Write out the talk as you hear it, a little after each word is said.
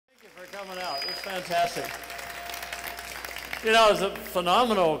Fantastic. You know, it's a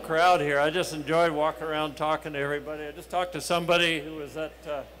phenomenal crowd here. I just enjoyed walking around talking to everybody. I just talked to somebody who was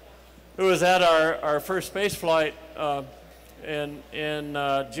at our first space flight in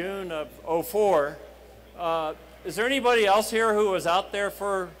June of '04. Is there anybody else here who was out there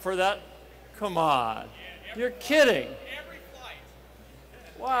for that? Come on, you're kidding. Every flight.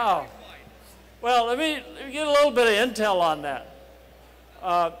 Wow. Well, let me get a little bit of intel on that.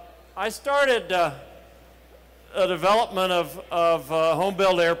 I started a development of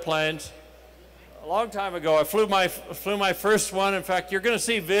home-built airplanes a long time ago. I flew my first one. In fact, you're going to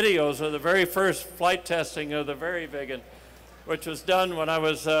see videos of the very first flight testing of the Very Vegan, which was done when I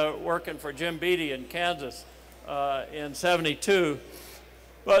was working for Jim Beatty in Kansas in '72.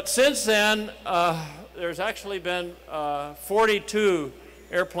 But since then, there's actually been 42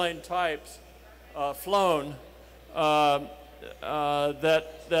 airplane types flown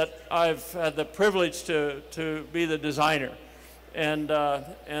that I've had the privilege to be the designer, and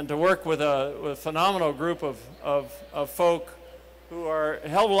to work with a phenomenal group of folk who are a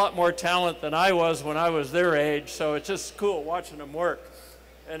hell of a lot more talent than I was when I was their age. So it's just cool watching them work.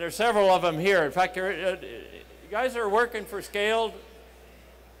 And there's several of them here. In fact, you guys are working for Scaled.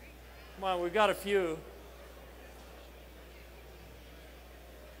 Come on, we've got a few.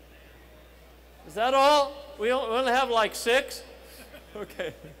 Is that all? We only have like 6?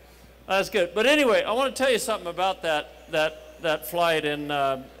 Okay, that's good. But anyway, I want to tell you something about that flight, and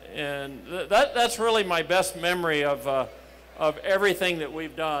that's really my best memory of everything that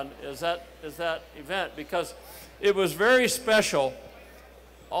we've done is that event, because it was very special.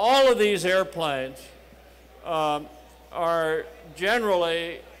 All of these airplanes are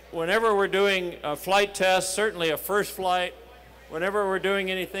generally, whenever we're doing a flight test, certainly a first flight, whenever we're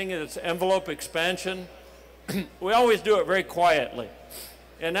doing anything that's envelope expansion, we always do it very quietly.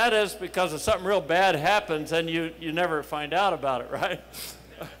 And that is because if something real bad happens, then you never find out about it, right?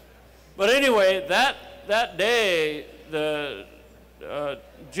 But anyway, that day, the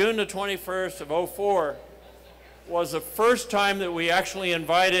June the 21st of '04, was the first time that we actually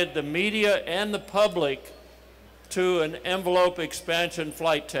invited the media and the public to an envelope expansion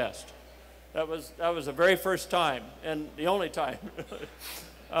flight test. That was the very first time, and the only time.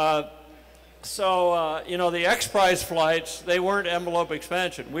 You know, the X-Prize flights, they weren't envelope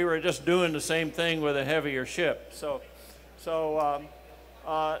expansion. We were just doing the same thing with a heavier ship. So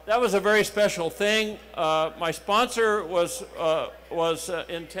that was a very special thing. My sponsor was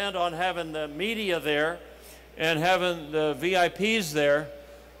intent on having the media there and having the VIPs there,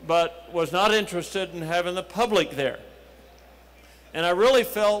 but was not interested in having the public there. And I really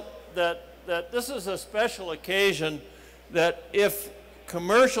felt that this is a special occasion, that if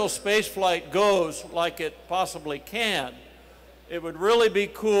commercial spaceflight goes like it possibly can, it would really be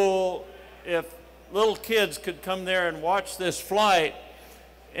cool if little kids could come there and watch this flight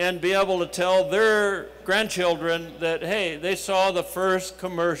and be able to tell their grandchildren that, hey, they saw the first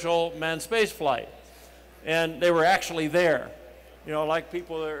commercial manned space flight, and they were actually there. You know, like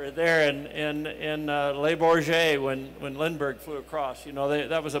people that were there in Le Bourget when Lindbergh flew across. You know,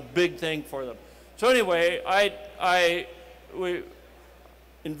 that was a big thing for them. So anyway, we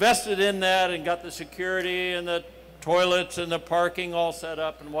invested in that and got the security and the toilets and the parking all set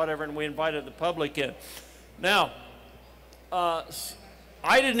up and whatever, and we invited the public in. Now, I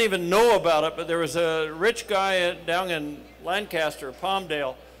didn't even know about it, but there was a rich guy down in Lancaster,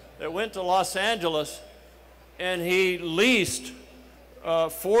 Palmdale, that went to Los Angeles, and he leased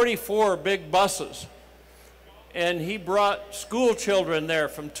 44 big buses, and he brought school children there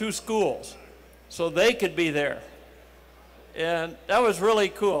from 2 schools so they could be there. And that was really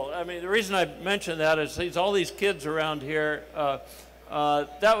cool. I mean, the reason I mentioned that is all these kids around here.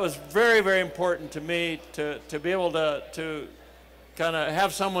 That was very, very important to me to be able to kind of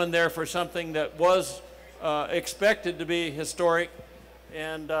have someone there for something that was expected to be historic.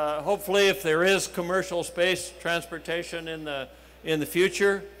 And hopefully, if there is commercial space transportation in the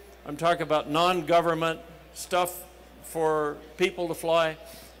future, I'm talking about non-government stuff for people to fly,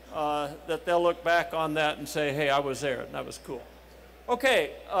 that they'll look back on that and say, hey, I was there, and that was cool.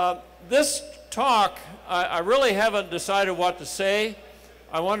 Okay, this talk, I really haven't decided what to say.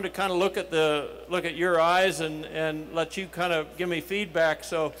 I wanted to kind of look at your eyes and let you kind of give me feedback.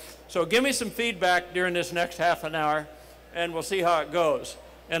 So give me some feedback during this next half an hour, and we'll see how it goes.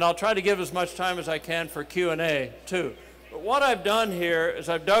 And I'll try to give as much time as I can for Q&A too. But what I've done here is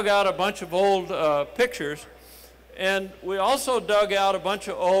I've dug out a bunch of old pictures, and we also dug out a bunch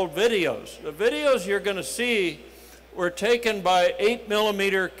of old videos. The videos you're going to see were taken by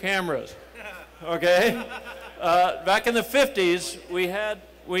 8mm cameras, okay? Back in the 50s, we had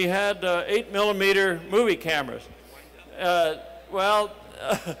we had 8mm movie cameras. Well,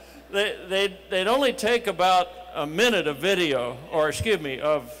 they'd only take about a minute of video, or excuse me,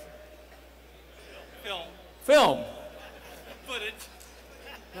 of film. Footage.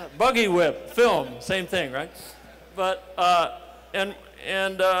 Buggy whip, film, same thing, right? But,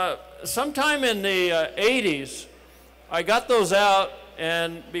 sometime in the 80s, I got those out,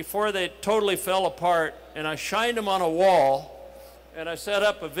 and before they totally fell apart, and I shined them on a wall, and I set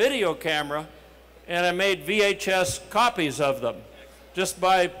up a video camera, and I made VHS copies of them just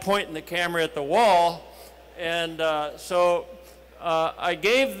by pointing the camera at the wall. And so I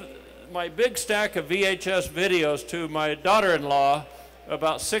gave my big stack of VHS videos to my daughter-in-law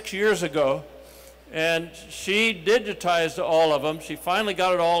about 6 years ago, and she digitized all of them. She finally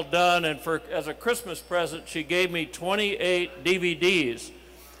got it all done, and as a Christmas present, she gave me 28 DVDs.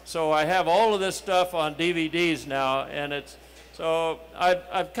 So I have all of this stuff on DVDs now, and I've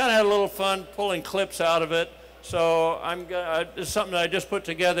kind of had a little fun pulling clips out of it. So it's something that I just put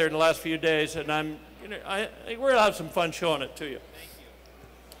together in the last few days, and we're gonna have some fun showing it to you. Thank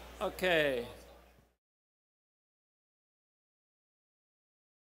you. Okay.